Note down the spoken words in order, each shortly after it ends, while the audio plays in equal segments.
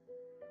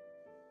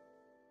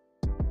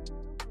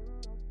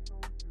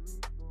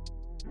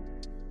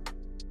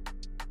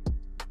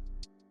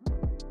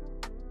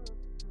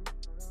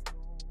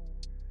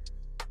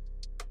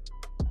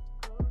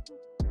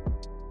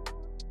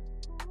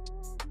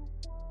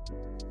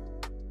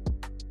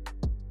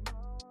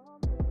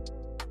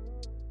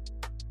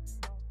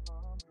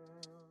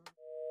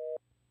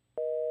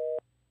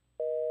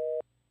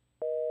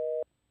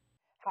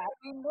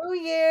New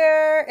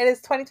Year. It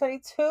is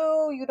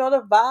 2022. You know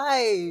the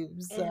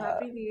vibes. And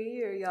Happy New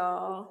Year,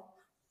 y'all.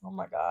 Oh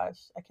my gosh.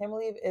 I can't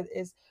believe it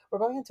is. We're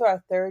going into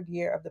our third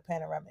year of the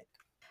panoramic.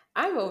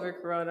 I'm over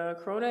Corona.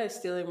 Corona is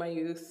stealing my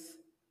youth.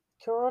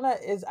 Corona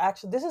is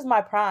actually, this is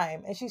my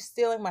prime, and she's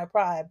stealing my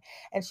prime.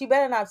 And she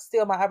better not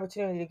steal my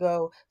opportunity to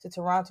go to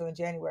Toronto in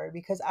January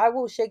because I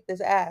will shake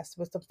this ass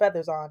with some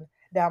feathers on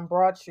down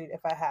Broad Street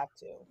if I have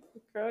to.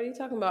 Girl, you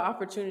talking about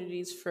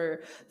opportunities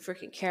for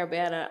freaking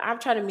Carabana. I'm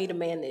trying to meet a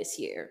man this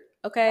year.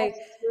 Okay? That's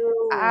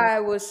true. I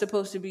was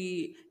supposed to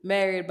be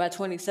married by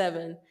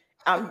 27.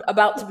 I'm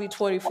about to be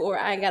 24.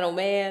 I ain't got no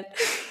man.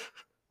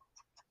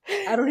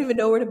 I don't even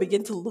know where to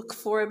begin to look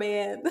for a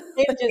man.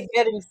 Hinge is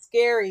getting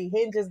scary.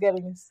 Hinge is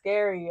getting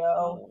scary,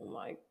 yo. Oh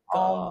my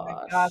Oh my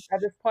gosh. gosh.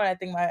 At this point, I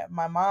think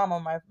my mom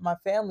or my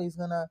family's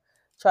gonna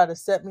try to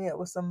set me up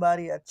with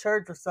somebody at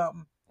church or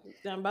something.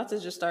 I'm about to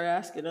just start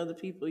asking other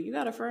people, you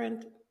got a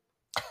friend?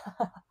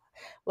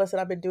 Listen,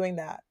 I've been doing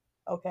that.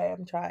 Okay,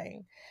 I'm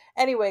trying.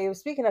 Anyway,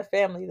 speaking of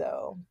family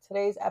though,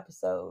 today's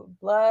episode,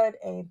 blood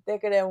ain't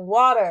thicker than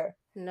water.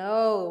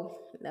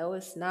 No, no,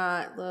 it's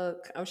not.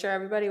 Look, I'm sure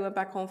everybody went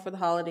back home for the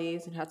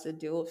holidays and had to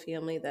deal with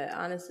family that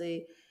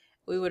honestly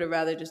we would have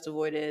rather just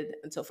avoided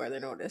until further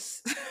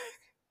notice.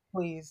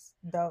 Please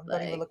don't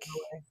even Like look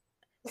away.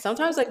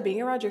 sometimes like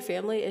being around your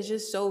family is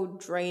just so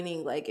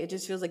draining. Like it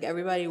just feels like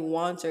everybody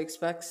wants or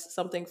expects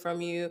something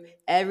from you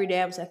every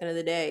damn second of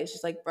the day. It's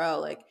just like, bro,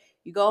 like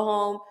you go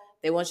home,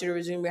 they want you to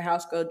resume your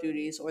house girl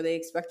duties, or they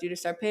expect you to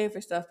start paying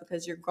for stuff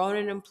because you're grown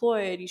and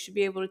employed. You should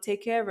be able to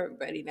take care of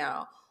everybody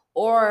now.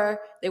 Or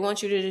they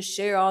want you to just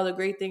share all the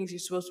great things you're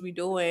supposed to be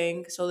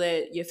doing so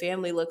that your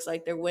family looks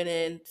like they're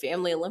winning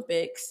family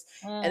Olympics.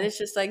 And Mm, it's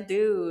just like,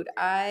 dude,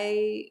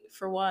 I,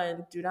 for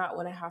one, do not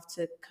want to have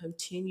to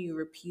continue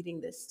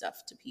repeating this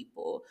stuff to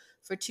people.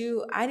 For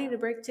two, I need a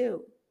break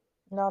too.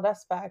 no,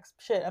 that's facts.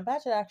 Shit,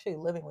 imagine actually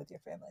living with your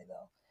family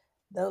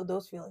though.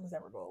 Those feelings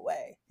never go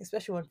away.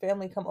 Especially when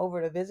family come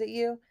over to visit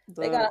you,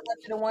 they got Look,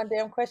 101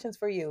 damn questions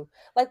for you.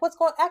 Like, what's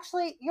going?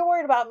 Actually, you're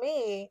worried about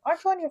me.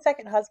 Aren't you on your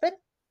second husband?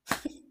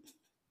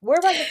 Worry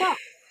about yourself.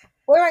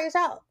 Worry about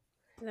yourself.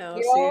 no,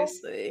 You know,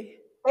 seriously.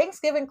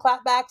 Thanksgiving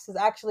clapbacks is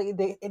actually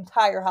the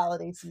entire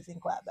holiday season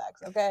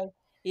clapbacks. Okay,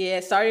 Yeah,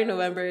 starting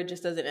November, it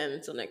just doesn't end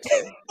until next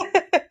year.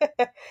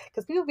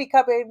 because people be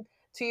coming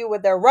to you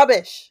with their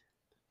rubbish,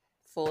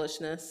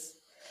 Foolishness.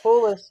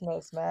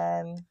 foolishness,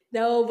 man.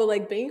 No, but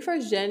like being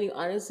first gen, you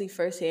honestly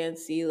firsthand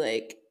see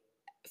like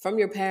from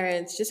your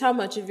parents just how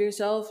much of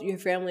yourself your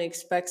family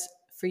expects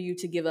for you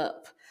to give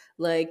up.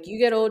 Like you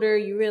get older,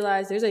 you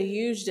realize there's a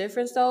huge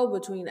difference though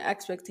between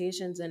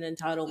expectations and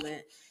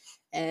entitlement.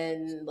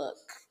 And look,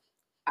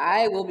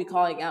 I will be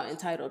calling out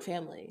entitled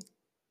family.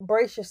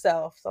 Brace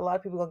yourself. So a lot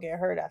of people gonna get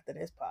hurt after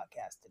this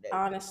podcast today.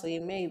 Honestly,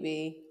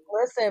 maybe.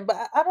 Listen, but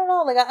I don't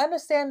know. Like, I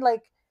understand.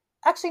 Like,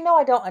 actually, no,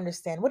 I don't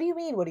understand. What do you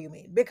mean? What do you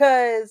mean?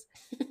 Because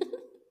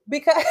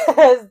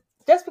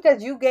just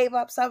because you gave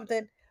up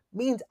something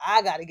means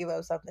I got to give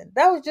up something.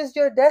 That was just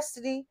your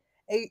destiny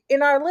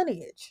in our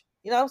lineage.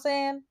 You know what I'm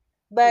saying?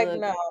 Like,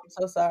 Look, no, I'm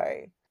so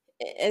sorry.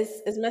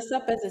 as messed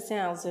up as it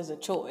sounds, there's a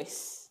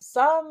choice.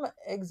 Some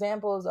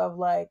examples of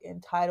like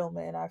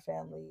entitlement in our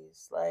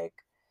families, like,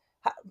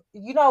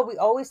 you know, we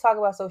always talk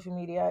about social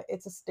media.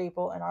 It's a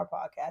staple in our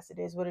podcast. It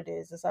is what it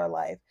is. It's our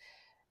life.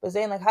 But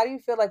Zane, like, how do you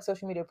feel like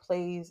social media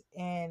plays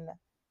in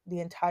the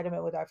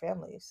entitlement with our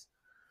families?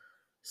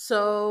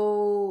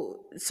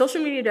 So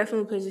social media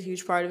definitely plays a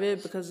huge part of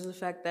it because of the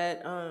fact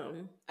that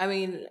I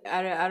mean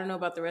I don't know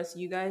about the rest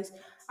of you guys.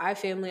 I have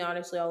family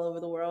honestly all over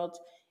the world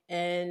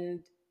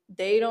and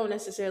they don't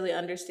necessarily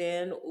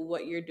understand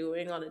what you're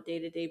doing on a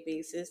day-to-day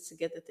basis to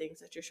get the things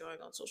that you're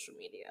showing on social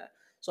media.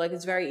 So like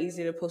it's very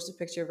easy to post a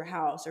picture of a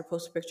house or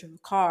post a picture of a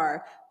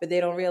car, but they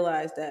don't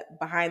realize that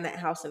behind that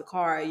house and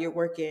car you're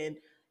working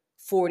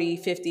 40,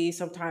 50,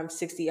 sometimes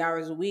 60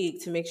 hours a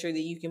week to make sure that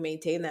you can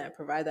maintain that and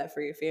provide that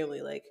for your family.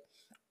 Like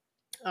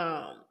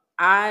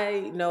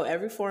I know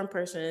every foreign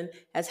person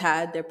has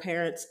had their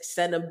parents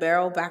send a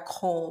barrel back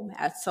home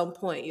at some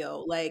point,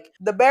 yo. Like,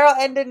 The barrel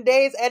ending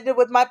days ended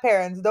with my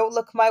parents. Don't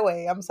look my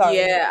way. I'm sorry.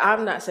 yeah,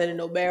 I'm not sending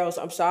no barrels.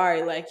 I'm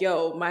sorry. Like,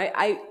 yo,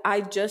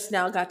 I just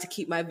now got to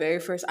keep my very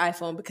first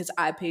iPhone because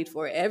I paid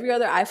for it. Every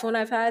other iPhone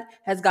I've had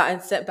has gotten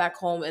sent back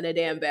home in a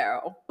damn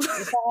barrel.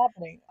 It's not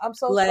happening. I'm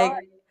so Like,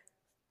 sorry.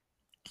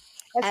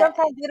 And I,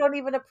 sometimes they don't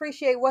even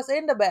appreciate what's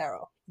in the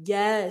barrel.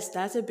 yes,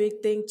 that's a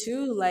big thing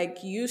too.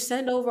 Like you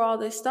send over all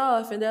this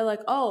stuff and they're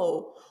like,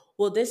 "Oh,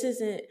 well this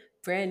isn't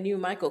brand new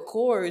Michael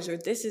Kors or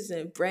this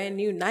isn't brand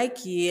new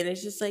Nike." And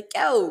it's just like,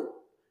 "Yo,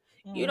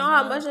 you know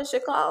how Hmm. much that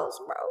shit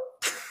costs, bro?"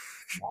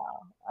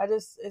 Wow. I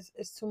just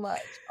it's too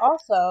much.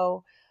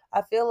 Also,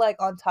 I feel like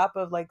on top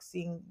of like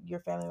seeing your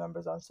family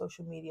members on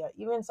social media,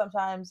 even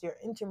sometimes your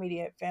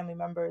intermediate family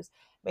members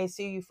may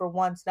see you for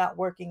once not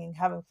working and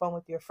having fun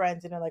with your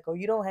friends and they're like, "Oh,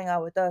 you don't hang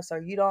out with us or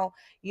you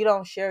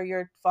don't share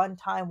your fun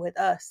time with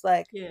us."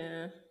 Like,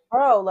 Yeah.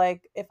 bro,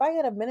 like if I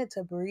get a minute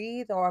to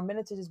breathe or a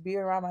minute to just be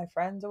around my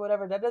friends or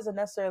whatever, that doesn't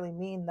necessarily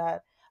mean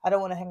that I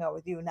don't want to hang out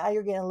with you. Now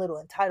you're getting a little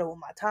entitled with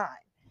my time.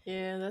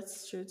 Yeah,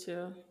 that's true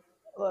too.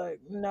 Like,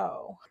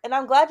 no. And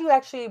I'm glad you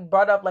actually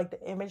brought up like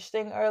the image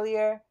thing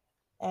earlier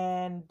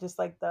and just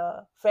like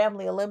the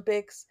family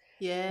Olympics.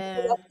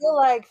 Because Yeah, I feel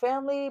like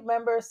family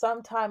members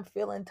sometimes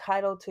feel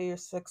entitled to your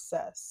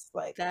success.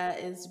 Like that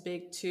is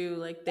big too.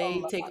 Like a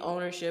they take lot.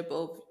 ownership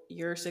of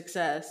your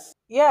success.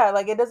 Yeah,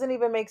 like it doesn't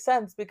even make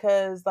sense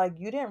because like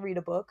you didn't read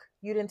a book,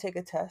 you didn't take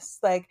a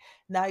test. Like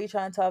now you're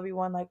trying to tell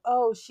everyone like,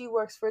 "Oh, she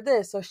works for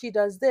this or she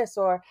does this,"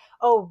 or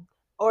 "Oh,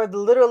 or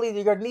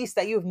literally your niece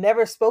that you've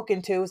never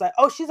spoken to is like,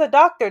 "Oh, she's a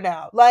doctor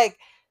now." Like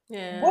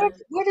Yeah.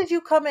 where did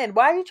you come in?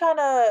 Why are you trying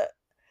to,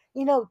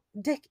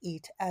 dick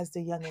eat as the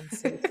youngins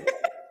say today?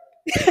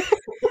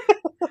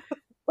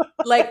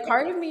 Like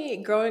part of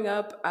me growing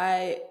up,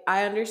 I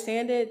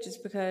understand it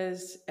just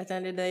because at the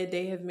end of the day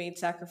they have made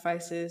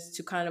sacrifices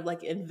to kind of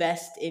like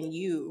invest in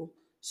you.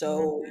 Mhm.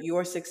 So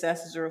your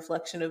success is a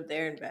reflection of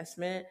their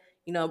investment.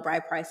 You know,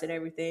 bright price and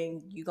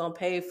everything. You gonna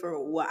pay for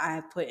what I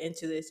have put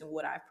into this and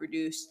what I've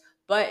produced.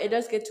 But it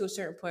does get to a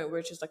certain point where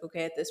it's just like,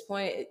 okay, at this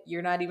point,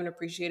 you're not even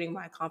appreciating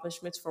my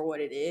accomplishments for what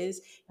it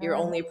is. You're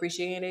Mhm. only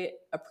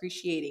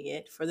appreciating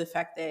it for the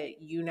fact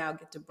that you now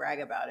get to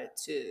brag about it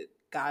to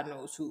God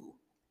knows who.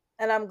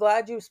 And I'm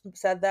glad you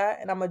said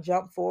that. And I'm gonna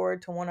jump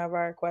forward to one of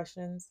our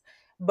questions.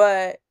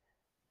 But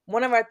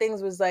one of our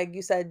things was like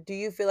you said, do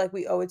you feel like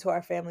we owe it to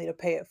our family to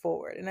pay it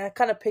forward? And that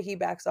kind of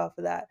piggybacks off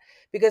of that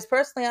because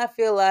personally, I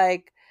feel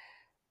like,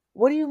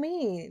 what do you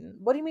mean?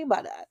 What do you mean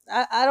by that?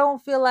 I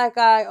don't feel like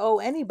I owe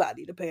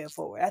anybody to pay it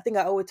forward. I think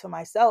I owe it to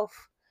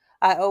myself.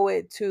 I owe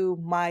it to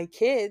my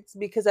kids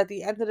because at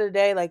the end of the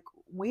day, like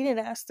we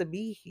didn't ask to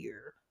be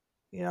here.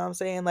 You know what I'm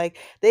saying? Like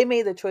they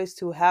made the choice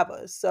to have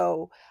us.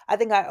 So I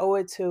think I owe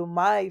it to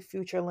my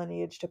future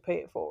lineage to pay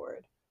it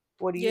forward.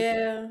 What do you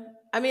think? Yeah.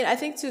 I mean, I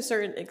think to a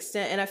certain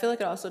extent, and I feel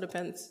like it also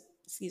depends,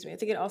 excuse me, I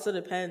think it also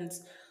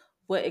depends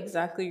what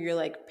exactly you're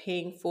like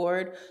paying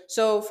forward.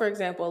 So, for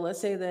example, let's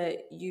say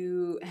that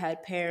you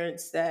had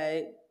parents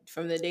that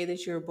from the day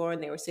that you were born,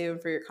 they were saving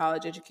for your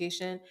college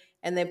education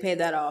and they paid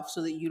that off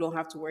so that you don't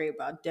have to worry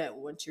about debt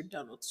once you're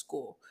done with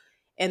school.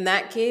 In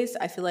that case,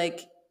 I feel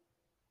like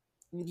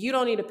you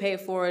don't need to pay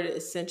for it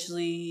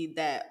essentially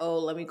that, oh,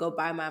 let me go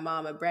buy my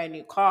mom a brand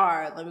new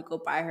car, let me go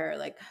buy her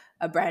like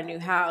a brand new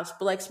house,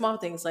 but like small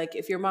things, like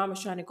if your mom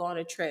is trying to go on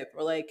a trip,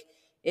 or like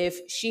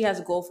if she has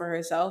a goal for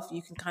herself,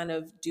 you can kind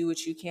of do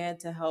what you can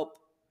to help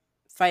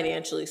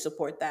financially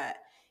support that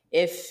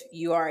if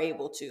you are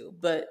able to.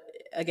 But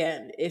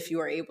again, if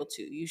you are able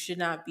to, you should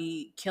not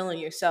be killing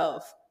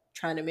yourself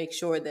trying to make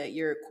sure that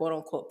you're quote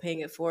unquote paying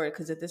it forward,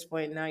 because at this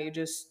point now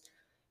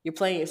you're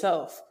playing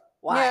yourself.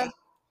 Yeah, Why?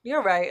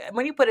 you're right.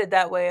 When you put it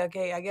that way,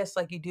 okay, I guess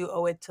like you do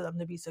owe it to them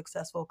to be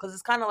successful because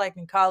it's kind of like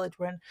in college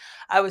when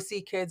I would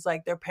see kids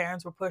like their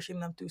parents were pushing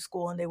them through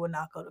school and they would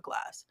not go to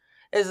class.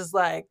 It's just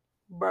like,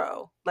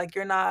 bro, like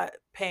you're not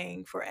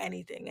paying for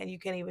anything and you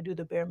can't even do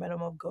the bare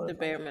minimum of go to The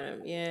bare fucking.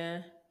 minimum,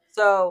 yeah.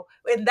 So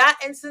in that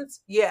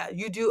instance, yeah,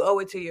 you do owe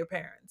it to your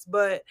parents.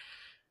 But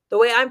the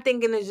way I'm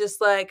thinking is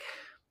just like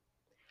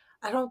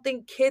I don't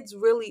think kids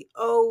really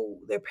owe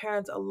their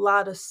parents a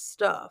lot of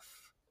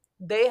stuff.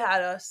 They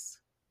had us.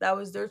 That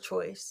was their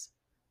choice,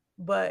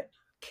 but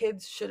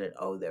kids shouldn't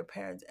owe their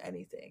parents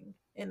anything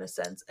in a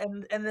sense,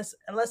 and this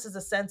unless it's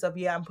a sense of,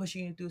 yeah, I'm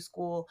pushing you through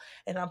school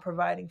and I'm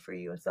providing for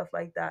you and stuff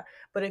like that.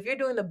 But if you're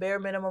doing the bare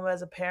minimum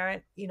as a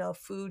parent,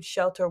 food,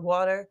 shelter,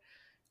 water,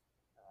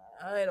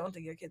 I don't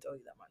think your kids owe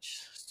you that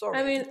much. I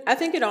Sorry. mean, I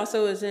think it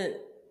also isn't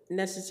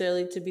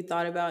necessarily to be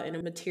thought about in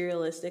a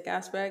materialistic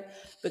aspect,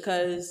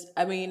 because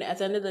I mean, at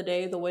the end of the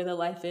day, the way that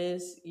life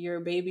is, you're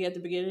a baby at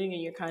the beginning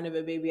and you're kind of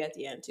a baby at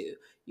the end too.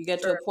 You get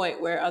to True. a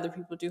point where other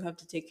people do have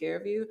to take care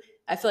of you.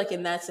 I feel like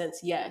in that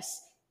sense,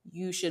 yes,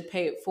 you should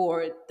pay it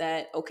forward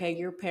that, okay,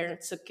 your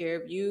parents took care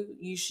of you.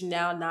 You should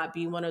now not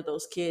be one of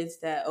those kids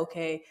that,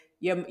 okay,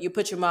 you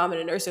put your mom in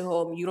a nursing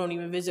home, you don't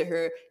even visit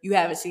her, you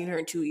haven't seen her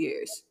in 2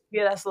 years.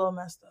 Yeah, that's a little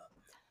messed up.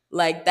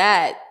 Like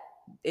that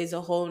is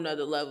a whole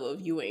nother level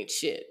of you ain't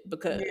shit, Yeah.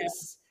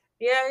 because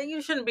Yeah,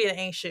 you shouldn't be an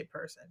ancient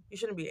person. You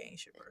shouldn't be an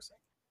ancient person.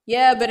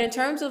 yeah, but in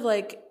terms of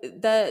like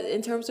that,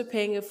 in terms of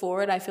paying it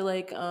forward, I feel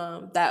like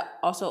that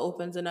also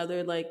opens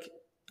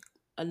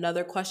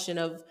another question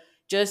of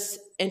just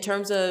in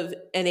terms of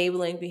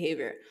enabling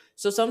behavior.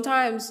 So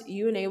sometimes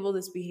you enable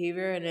this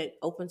behavior and it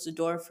opens the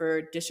door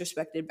for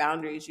disrespected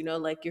boundaries,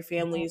 like your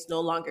family is no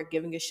longer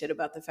giving a shit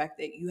about the fact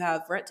that you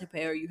have rent to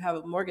pay or you have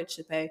a mortgage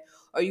to pay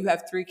or you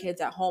have three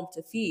kids at home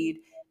to feed.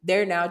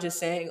 They're now just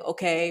saying,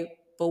 okay,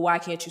 but why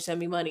can't you send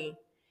me money?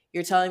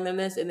 You're telling them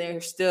this and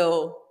they're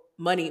still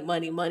money,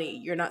 money, money.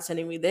 You're not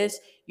sending me this.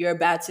 You're a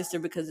bad sister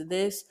because of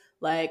this.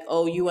 Like,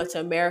 oh, you went to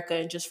America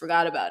and just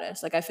forgot about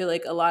us. Like, I feel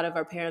like a lot of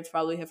our parents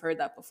probably have heard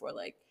that before.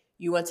 Like,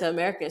 you went to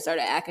America and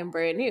started acting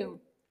brand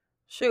new.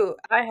 Shoot,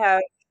 I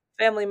have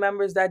family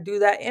members that do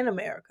that in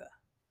America.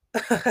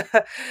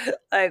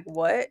 Like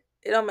what?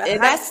 It don't matter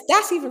And how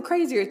that's even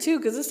crazier too,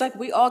 because it's like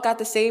we all got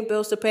the same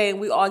bills to pay and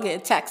we all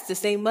getting taxed the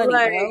same money,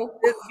 like bro.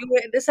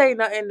 this ain't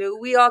nothing new.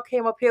 We all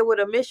came up here with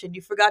a mission.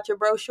 You forgot your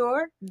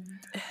brochure?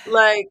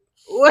 Like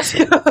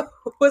what?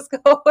 What's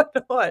going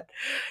on?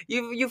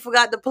 You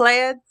forgot the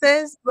plan,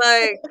 sis?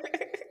 Like,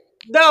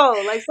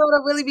 no, like someone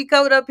that really be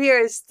coming up here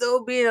and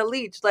still being a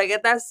leech. Like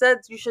at that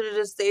sense, you should have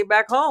just stayed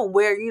back home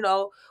where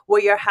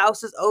where your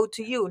house is owed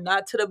to you,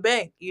 not to the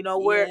bank.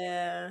 Where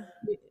Yeah.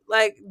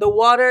 like the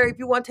water, if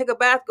you want to take a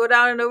bath, go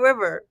down in the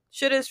river.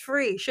 Shit is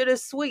free. Shit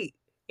is sweet.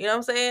 You know what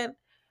I'm saying?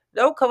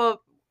 Don't come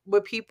up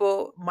with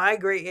people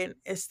migrating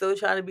and still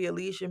trying to be a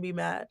leash and be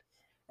mad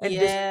and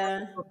Yeah.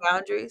 disrespectful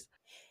boundaries.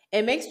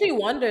 It makes me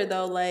wonder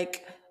though,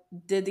 like,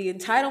 did the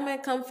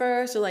entitlement come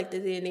first, or like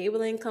did the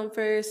enabling come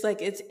first?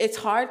 Like, it's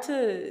hard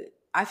to.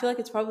 I feel like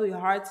it's probably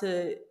hard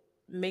to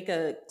make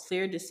a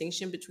clear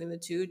distinction between the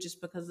two,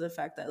 just because of the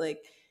fact that,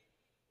 like,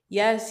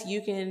 yes,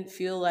 you can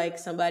feel like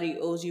somebody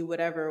owes you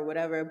whatever or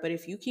whatever, but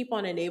if you keep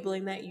on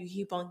enabling that, you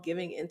keep on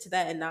giving into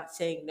that and not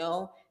saying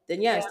no,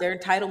 then Yeah, yes, their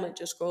entitlement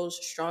just grows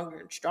stronger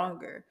and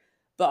stronger.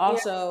 But yeah,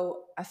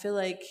 also, I feel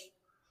like,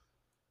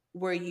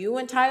 were you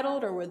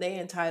entitled or were they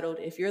entitled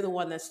if you're the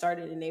one that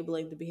started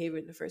enabling the behavior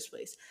in the first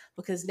place?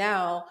 Because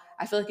now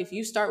I feel like if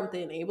you start with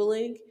the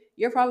enabling,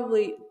 you're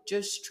probably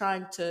just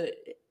trying to,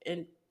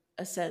 in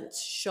a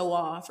sense, show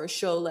off or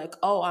show, like,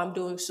 oh, I'm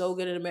doing so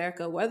good in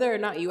America, whether or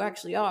not you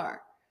actually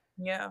are.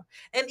 yeah.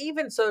 And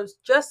even so,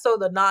 just so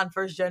the non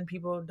first gen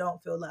people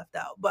don't feel left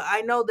out. But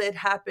I know that it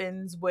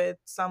happens with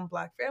some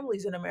black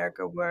families in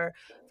America where,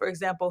 for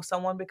example,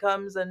 someone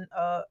becomes a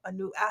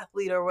new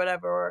athlete or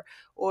whatever,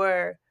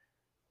 or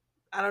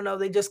I don't know,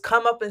 they just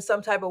come up in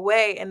some type of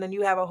way, and then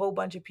you have a whole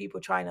bunch of people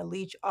trying to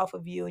leech off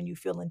of you, and you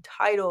feel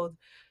entitled,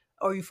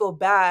 or you feel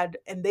bad,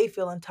 and they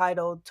feel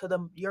entitled to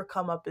them your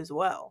come up as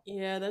well.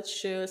 Yeah, that's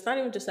true. It's not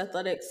even just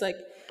athletics. Like,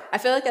 I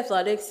feel like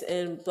athletics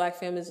in black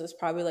families is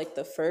probably like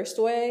the first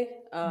way.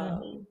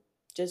 Mhm.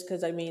 Just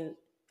because, I mean,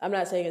 I'm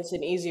not saying it's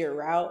an easier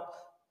route,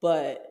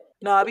 but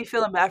No, I be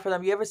feeling bad for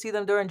them. You ever see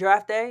them during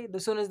draft day?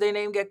 As soon as their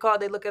name get called,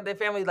 they look at their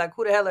family like,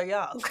 "Who the hell are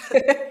y'all?"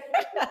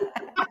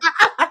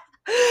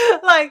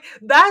 Like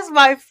that's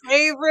my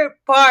favorite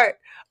part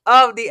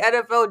of the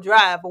NFL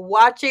draft,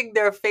 watching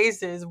their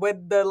faces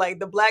when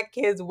the black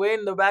kids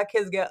win, the black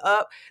kids get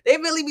up. They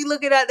really be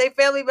looking at their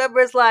family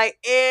members like,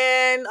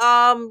 and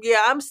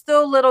yeah, I'm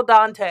still little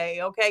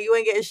Dante. Okay, you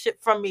ain't getting shit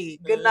from me.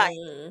 Good night.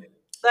 mm,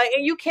 Like,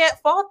 and you can't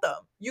fault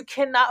them. You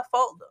cannot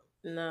fault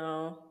them.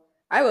 no.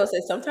 I will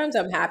say sometimes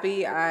I'm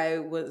happy I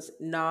was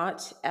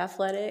not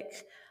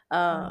athletic,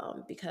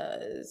 Mm.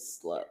 because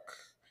look,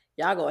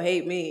 y'all gonna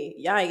hate me.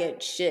 Y'all ain't getting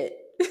shit.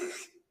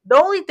 The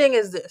only thing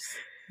is this,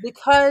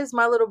 because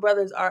my little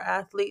brothers are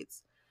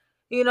athletes,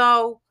 you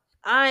know,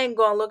 I ain't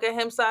gonna look at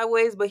him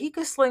sideways, but he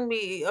could sling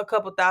me a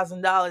couple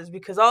 $1,000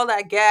 because all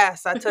that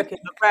gas I took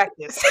into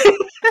practice.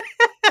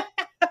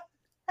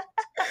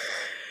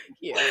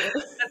 Yo.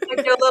 I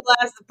took your little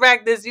ass to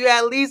practice. You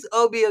at least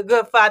owe me a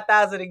good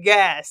 5,000 in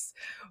gas.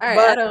 All right,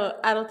 But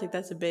I don't think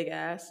that's a big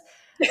ass.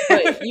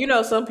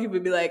 But some people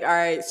be like, "All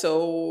right,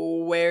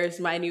 so where's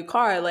my new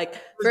car?" Like,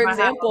 where's for my house?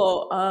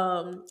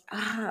 example,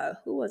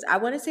 who was, I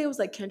want to say it was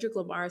like Kendrick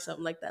Lamar or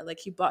something like that. Like,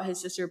 he bought his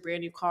sister a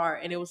brand new car,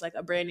 and it was like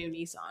a brand new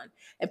Nissan,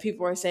 and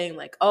people were saying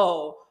like,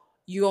 "Oh,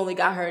 you only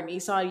got her a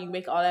Nissan. You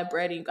make all that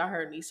bread, and you got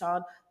her a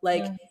Nissan."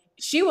 Like, Mhm.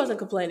 she wasn't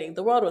complaining.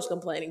 The world was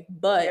complaining. Yeah.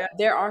 But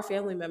there are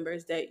family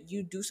members that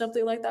you do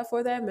something like that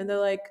for them, and they're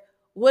like,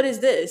 "What is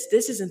this?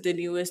 This isn't the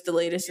newest, the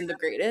latest, and the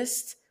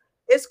greatest."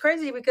 It's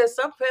crazy because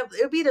some family,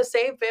 it'll be the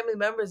same family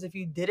members. If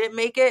you didn't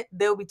make it,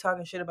 they'll be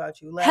talking shit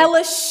about you. Like,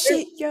 Hella there,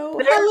 shit, yo.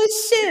 there, Hella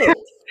shit.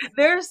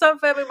 there are some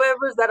family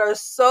members that are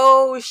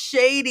so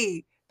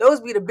shady. Those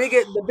be the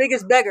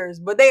biggest beggars,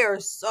 but they are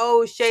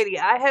so shady.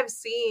 I have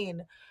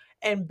seen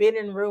and been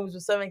in rooms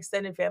with some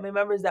extended family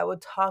members that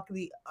would talk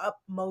the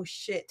utmost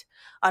shit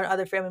on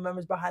other family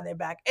members behind their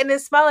back, and then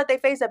smile at their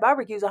face at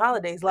barbecues and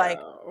holidays. Like,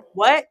 Bro.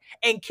 what?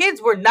 And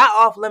kids were not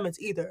off limits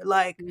either.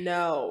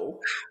 No.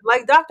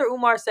 Like Dr.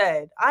 Umar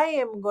said, I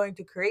am going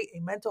to create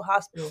a mental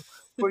hospital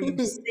for you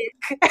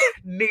sick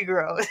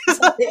Negroes.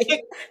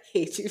 I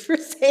hate you for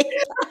saying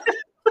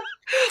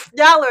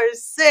Y'all are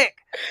sick.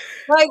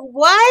 Like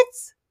what?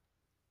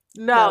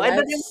 No, no, and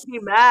then they that's would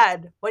be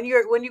mad when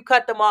you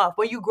cut them off.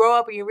 When you grow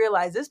up and you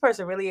realize this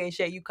person really ain't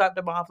shit, you cut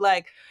them off.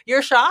 Like,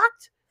 you're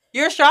shocked?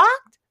 You're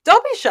shocked?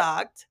 Don't be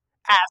shocked,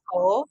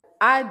 asshole.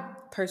 I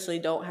personally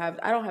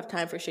I don't have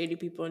time for shady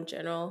people in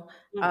general.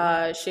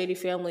 Mm-mm. Shady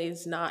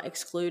families not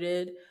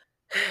excluded.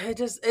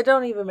 It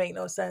don't even make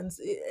no sense.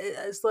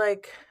 It's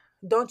like,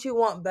 don't you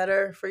want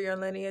better for your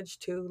lineage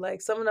too?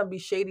 Like some of them be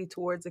shady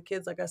towards the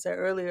kids, like I said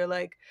earlier.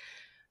 Like,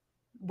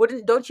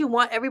 wouldn't don't you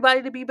want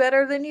everybody to be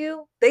better than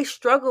you? They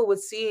struggle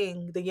with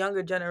seeing the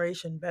younger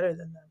generation better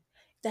than them.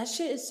 That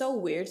shit is so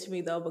weird to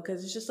me though,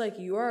 because it's just like,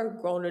 you are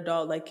a grown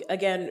adult. Like,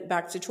 again,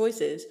 back to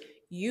choices.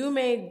 You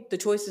made the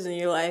choices in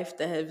your life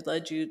that have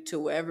led you to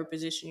whatever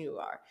position you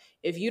are.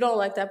 If you don't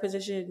like that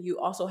position, you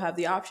also have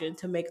the option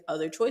to make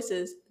other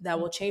choices that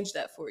will change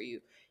that for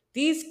you.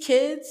 These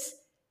kids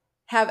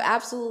have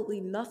absolutely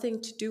nothing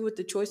to do with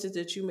the choices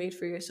that you made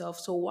for yourself.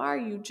 So why are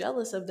you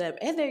jealous of them?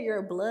 And they're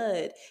your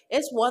blood.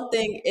 It's one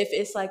thing if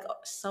it's like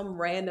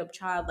some random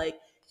child, like,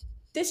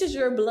 this is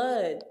your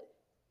blood.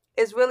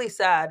 It's really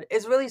sad.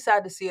 It's really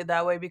sad to see it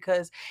that way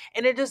because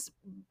and it just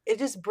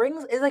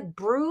brings it like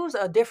brews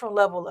a different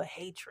level of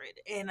hatred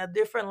and a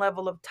different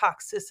level of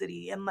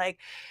toxicity. And like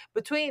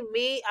between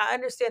me, I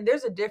understand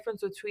there's a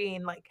difference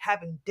between like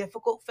having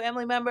difficult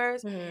family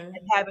members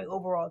and Hmm. having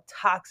overall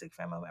toxic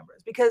family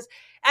members. Because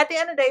at the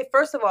end of the day,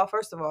 first of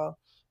all,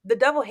 the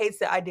devil hates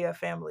the idea of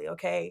family,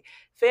 okay?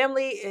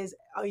 Family is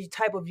a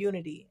type of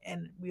unity,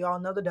 and we all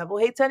know the devil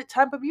hates that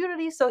type of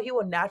unity, so he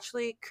will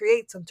naturally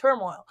create some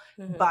turmoil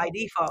Hmm. by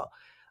default.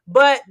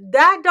 But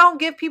that don't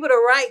give people the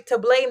right to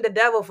blame the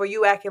devil for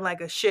you acting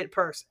like a shit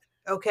person.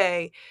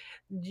 Okay?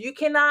 You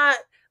cannot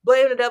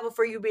blame the devil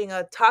for you being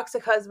a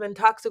toxic husband,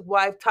 toxic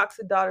wife,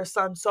 toxic daughter,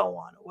 son, so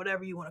on, or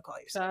whatever you want to call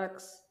yourself.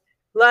 Facts.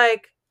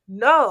 Like,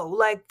 no,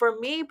 like for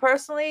me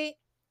personally,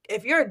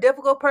 if you're a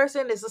difficult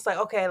person, it's just like,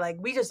 okay, like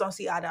we just don't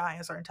see eye to eye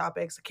on certain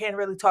topics. I can't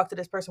really talk to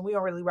this person. We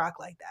don't really rock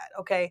like that.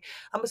 Okay.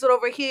 I'm gonna sit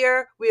over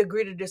here. We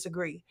agree to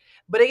disagree.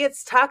 But it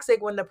gets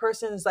toxic when the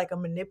person is like a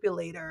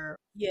manipulator.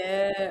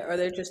 Yeah, or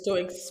they're just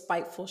doing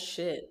spiteful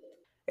shit.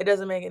 It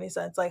doesn't make any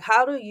sense. Like,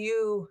 how do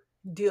you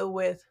deal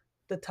with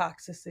the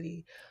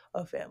toxicity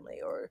of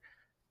family? Or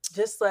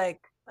just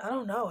like, I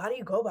don't know. How do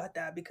you go about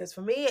that? Because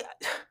for me,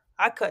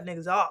 I cut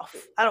niggas off.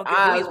 I don't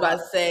care who I was you about are.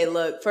 to say,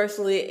 look,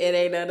 personally, it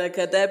ain't nothing to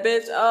cut that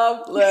bitch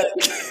off. Look.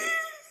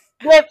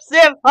 Snip,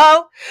 snip,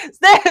 ho.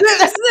 Snip,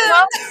 Snip, snip,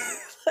 ho.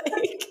 snip.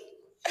 Like,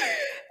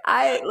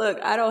 I look,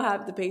 I don't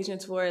have the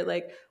patience for it.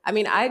 Like, I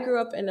mean, I grew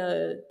up in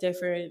a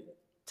different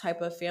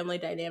type of family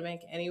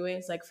dynamic,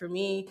 anyways. Like, for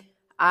me,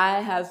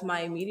 I have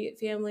my immediate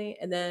family,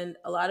 and then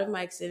a lot of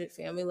my extended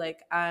family,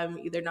 like, I'm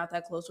either not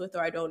that close with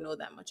or I don't know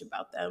that much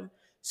about them.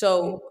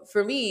 Mhm. So,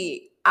 for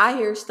me, I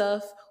hear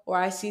stuff or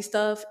I see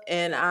stuff,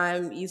 and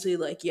I'm easily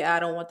like, yeah, I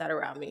don't want that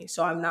around me.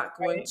 So, I'm not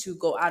going Right. to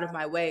go out of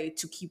my way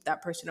to keep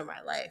that person in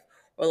my life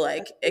or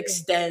like That's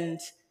crazy. extend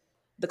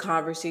the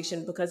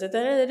conversation because at the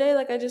end of the day,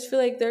 like I just feel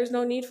like there's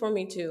no need for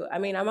me to. I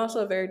mean, I'm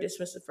also a very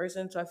dismissive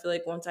person, so I feel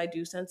like once I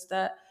do sense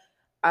that,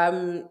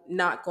 I'm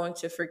not going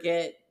to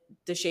forget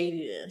the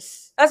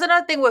shadiness. That's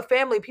another thing with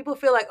family. People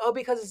feel like, oh,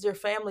 because it's your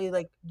family,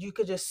 like you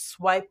could just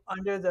swipe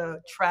under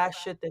the trash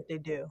shit that they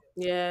do.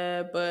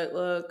 Yeah, but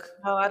look,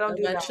 No, I don't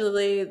do that.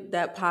 eventually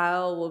that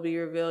pile will be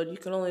revealed. You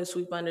can only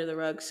sweep under the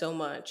rug so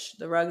much.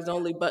 The rug's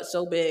only but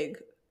so big.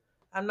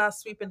 I'm not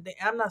sweeping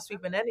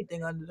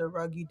anything under the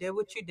rug. You did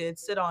what you did.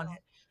 Sit on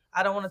it.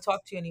 I don't want to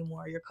talk to you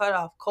anymore. You're cut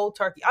off, cold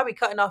turkey. I'll be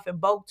cutting off in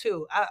bulk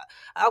too.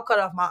 I'll cut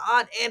off my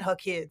aunt and her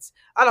kids.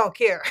 I don't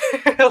care.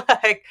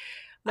 Like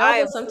No, I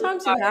but am so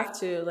sometimes you tired. have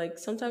to. Like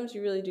sometimes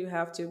you really do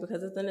have to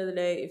because at the end of the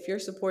day, if you're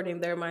supporting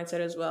their mindset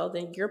as well,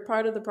 then you're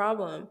part of the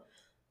problem.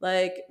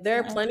 Like there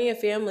are Mhm. plenty of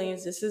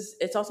families.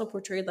 It's also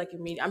portrayed like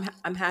in media.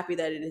 I'm happy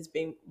that it is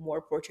being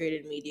more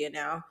portrayed in media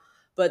now.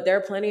 But there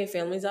are plenty of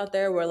families out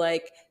there where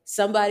like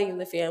somebody in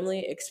the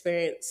family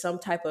experienced some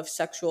type of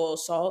sexual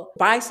assault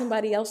by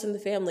somebody else in the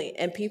family,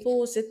 and people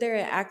will sit there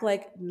and act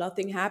like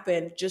nothing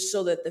happened just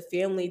so that the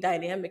family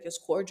dynamic is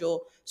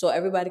cordial, so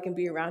everybody can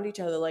be around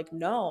each other. Like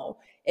no,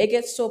 it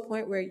gets to a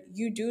point where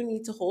you do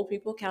need to hold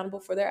people accountable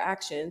for their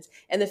actions,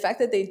 and the fact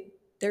that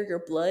they're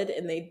your blood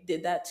and they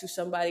did that to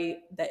somebody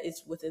that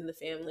is within the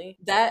family,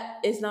 that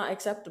is not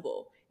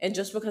acceptable. And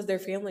just because they're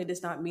family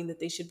does not mean that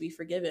they should be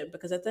forgiven,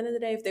 because at the end of the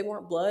day, if they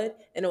weren't blood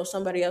and it was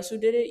somebody else who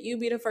did it, you'd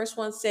be the first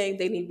one saying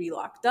they need to be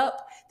locked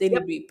up, they need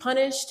Yep. to be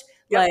punished.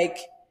 Yep. Like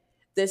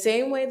the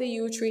same way that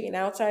you would treat an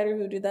outsider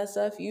who did that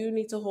stuff, you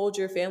need to hold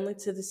your family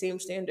to the same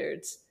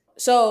standards.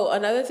 So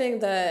another thing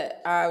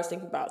that I was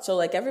thinking about, so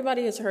like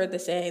everybody has heard the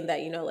saying that,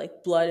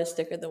 like blood is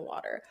thicker than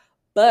water.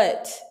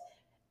 But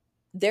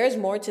there's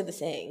more to the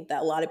saying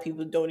that a lot of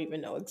people don't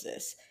even know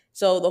exists.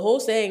 So the whole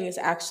saying is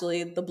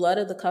actually the blood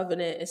of the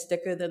covenant is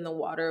thicker than the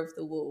water of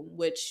the womb,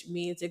 which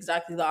means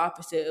exactly the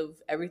opposite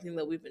of everything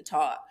that we've been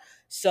taught.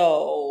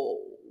 So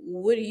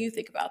what do you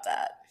think about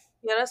that?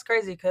 Yeah, that's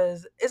crazy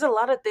because it's a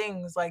lot of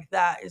things like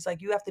that. It's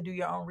like you have to do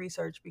your own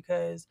research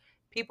because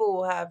people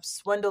will have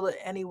swindled it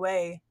any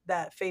way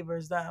that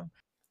favors them.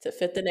 To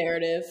fit the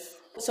narrative.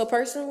 So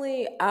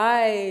personally,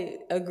 I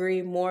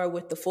agree more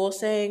with the full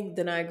saying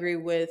than I agree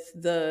with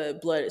the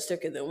blood is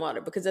thicker than water.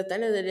 Because at the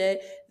end of the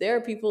day, there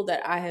are people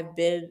that I have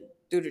been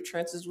through the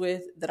trenches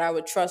with that I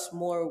would trust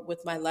more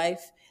with my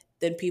life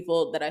than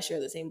people that I share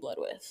the same blood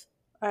with.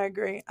 I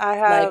agree. I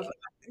Like, have,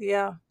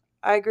 yeah,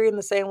 I agree in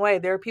the same way.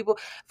 There are people,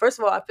 first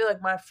of all, I feel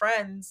like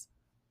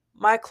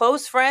my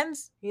close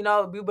friends, we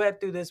went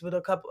through this with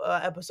a couple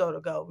episode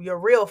ago. Your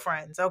real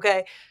friends,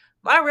 okay?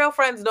 My real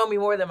friends know me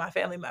more than my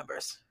family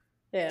members.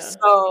 yeah,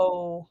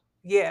 So,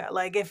 yeah,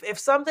 like if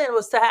something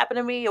was to happen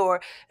to me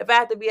or if I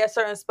had to be at a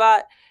certain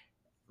spot,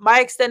 my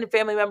extended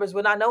family members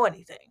would not know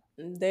anything.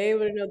 they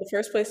would know the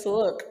first place to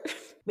look.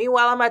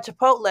 Meanwhile, I'm at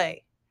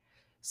Chipotle.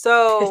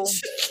 So,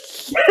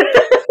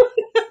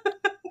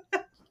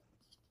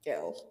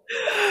 Yo.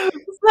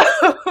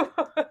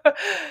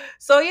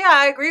 so yeah,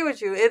 I agree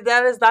with you. If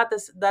that is not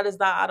this, that is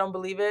not. I don't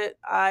believe it.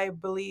 I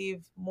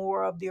believe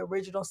more of the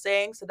original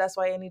saying. So that's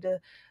why I need to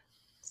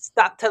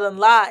stop telling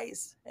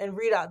lies and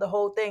read out the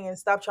whole thing and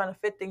stop trying to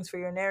fit things for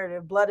your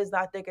narrative. Blood is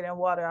not thicker than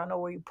water. I don't know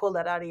where you pull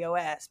that out of your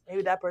ass.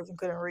 Maybe that person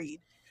couldn't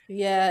read.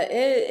 Yeah,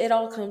 it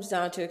all comes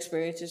down to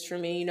experiences for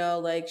me. You know,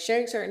 like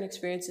sharing certain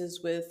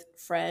experiences with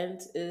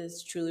friends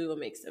is truly what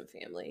makes them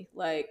family.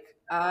 Like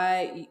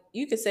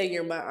you could say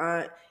you're my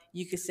aunt,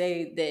 you could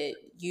say that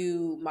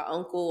you my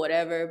uncle,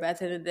 whatever. But at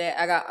the end of the day,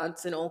 I got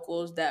aunts and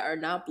uncles that are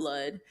not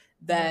blood,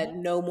 Hmm. that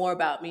know more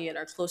about me and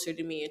are closer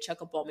to me and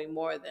check up on me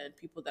more than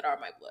people that are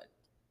my blood.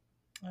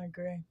 I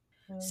agree.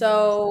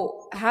 100%.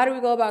 So, how do we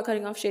go about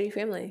cutting off shady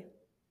family?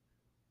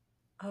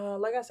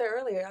 Like I said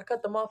earlier, I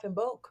cut them off in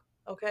bulk.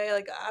 Okay,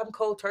 like I'm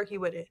cold turkey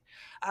with it.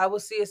 I will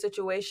see a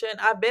situation.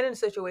 I've been in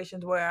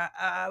situations where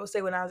I would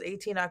say when I was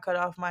 18, I cut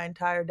off my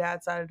entire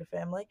dad's side of the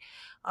family.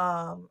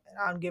 And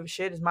I don't give a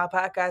shit. It's my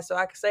podcast, so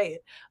I can say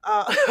it.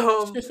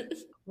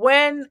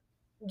 When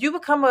you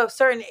become a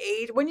certain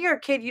age, when you're a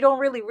kid, you don't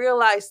really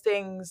realize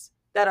things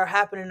that are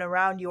happening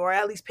around you, or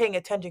at least paying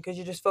attention because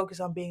you're just focused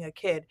on being a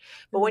kid.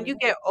 But when you Hmm.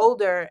 get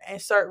older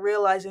and start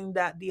realizing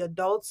that the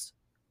adults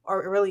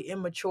are really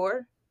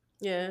immature,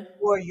 Yeah,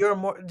 or you're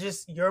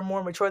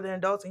more mature than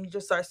adults, and you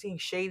just start seeing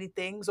shady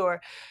things,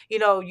 or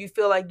you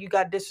feel like you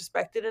got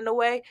disrespected in a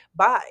way,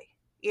 bye.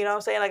 You know what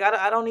I'm saying? Like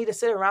I don't need to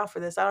sit around for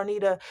this. I don't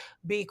need to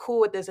be cool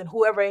with this, and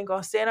whoever ain't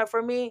gonna stand up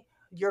for me,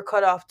 you're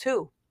cut off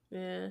too.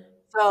 yeah.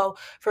 So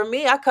for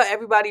me, I cut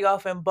everybody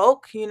off in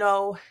bulk.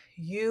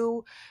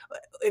 You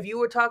if you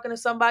were talking to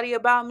somebody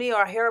about me,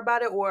 or I hear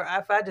about it, or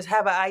if I just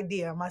have an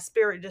idea, my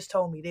spirit just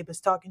told me they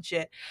was talking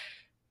shit,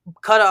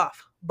 cut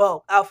off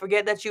bulk. I'll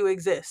forget that you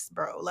exist,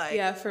 bro. Like,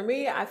 Yeah, for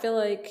me, I feel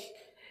like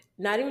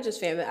not even just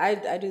family.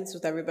 I do this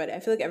with everybody. I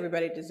feel like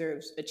everybody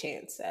deserves a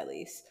chance at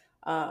least.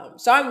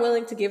 So I'm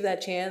willing to give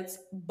that chance,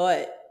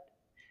 but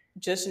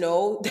just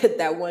know that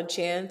that one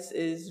chance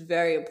is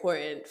very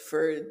important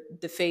for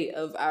the fate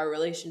of our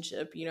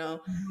relationship, you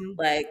know? mhm,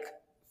 Like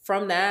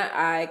from that,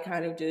 I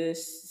kind of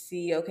just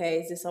see,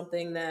 okay, is this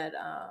something that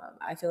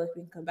I feel like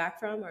we can come back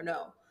from or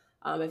no?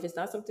 If it's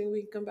not something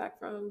we can come back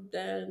from,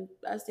 then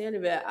that's the end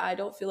of it. I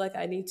don't feel like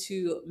I need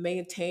to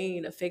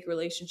maintain a fake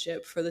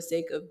relationship for the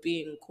sake of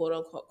being quote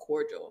unquote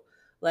cordial.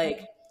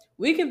 Like,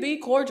 we can be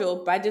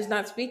cordial by just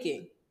not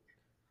speaking.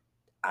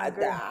 I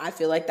agree. I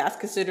feel like that's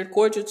considered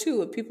cordial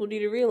too. And people need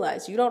to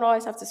realize you don't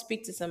always have to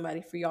speak to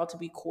somebody for y'all to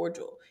be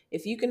cordial.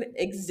 If you can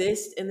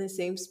exist in the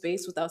same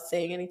space without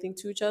saying anything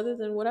to each other,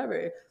 then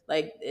whatever.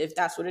 Like, if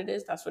that's what it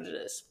is, that's what it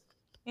is.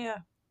 Yeah,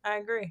 I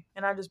agree.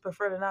 And I just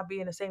prefer to not be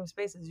in the same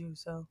space as you.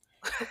 So,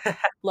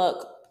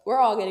 Look, we're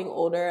all getting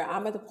older.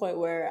 I'm at the point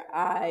where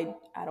I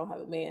don't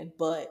have a man,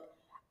 but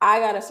I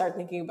gotta start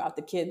thinking about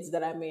the kids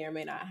that I may or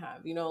may not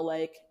have. You know,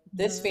 like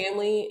this mhm,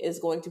 family is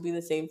going to be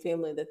the same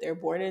family that they're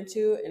born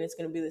into, and it's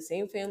gonna be the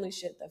same family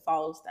shit that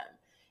follows them.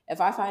 If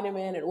I find a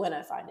man and when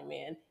I find a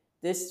man,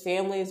 this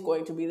family is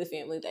going to be the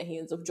family that he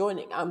ends up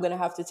joining. I'm gonna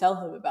have to tell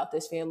him about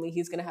this family.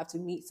 He's gonna have to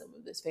meet some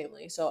of this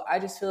family. So I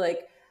just feel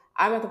like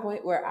I'm at the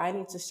point where I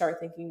need to start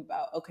thinking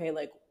about, okay,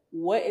 like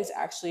what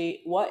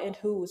and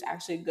who is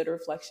actually a good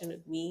reflection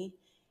of me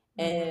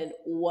mhm. and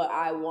what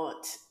I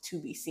want to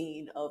be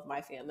seen of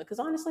my family. Because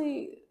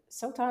honestly,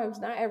 sometimes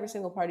not every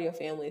single part of your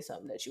family is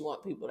something that you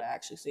want people to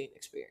actually see and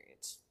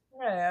experience.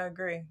 Yeah, I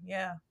agree.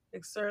 Yeah,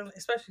 it's certainly,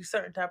 especially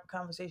certain type of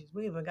conversations.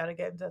 We even got to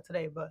get into that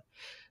today, but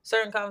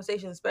certain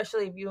conversations,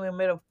 especially if you're in the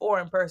middle of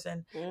foreign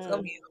person, it's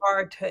gonna be Mm.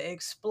 hard to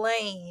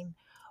explain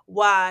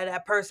why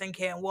that person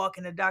can't walk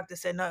and the doctor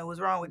said nothing was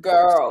wrong with them.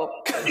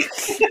 Girl,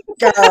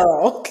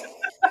 girl.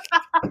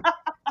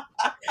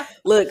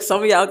 Look,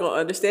 some of y'all gonna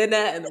understand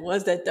that, and the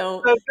ones that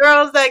don't The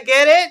girls that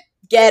get it,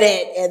 get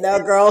it, and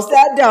the girls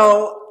that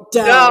don't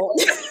go.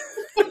 don't.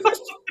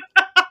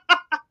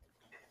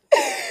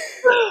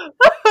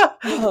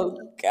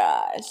 Oh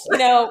gosh. You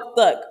know,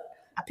 look,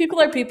 people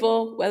are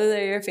people, whether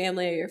they're your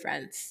family or your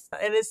friends.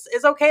 And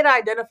it's okay to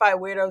identify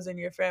weirdos in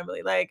your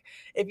family. Like,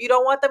 if you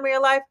don't want them in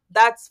your life,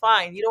 that's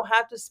fine. You don't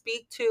have to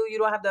speak to, you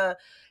don't have to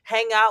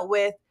hang out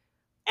with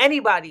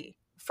anybody,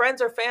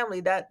 friends or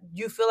family that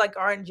you feel like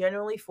aren't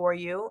genuinely for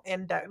you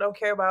and that don't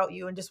care about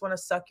you and just want to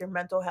suck your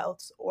mental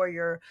health or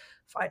your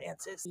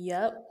finances.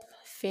 Yep.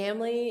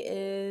 Family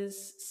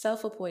is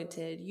self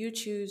appointed. You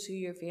choose who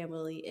your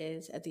family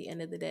is at the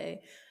end of the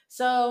day.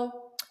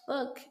 So,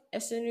 look,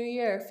 it's the new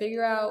year.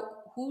 Figure out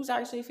who's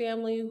actually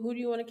family, who do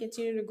you want to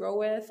continue to grow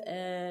with,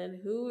 and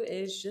who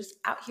is just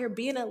out here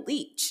being a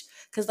leech.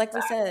 Because, like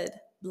we said,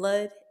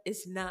 blood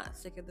is not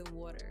thicker than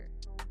water.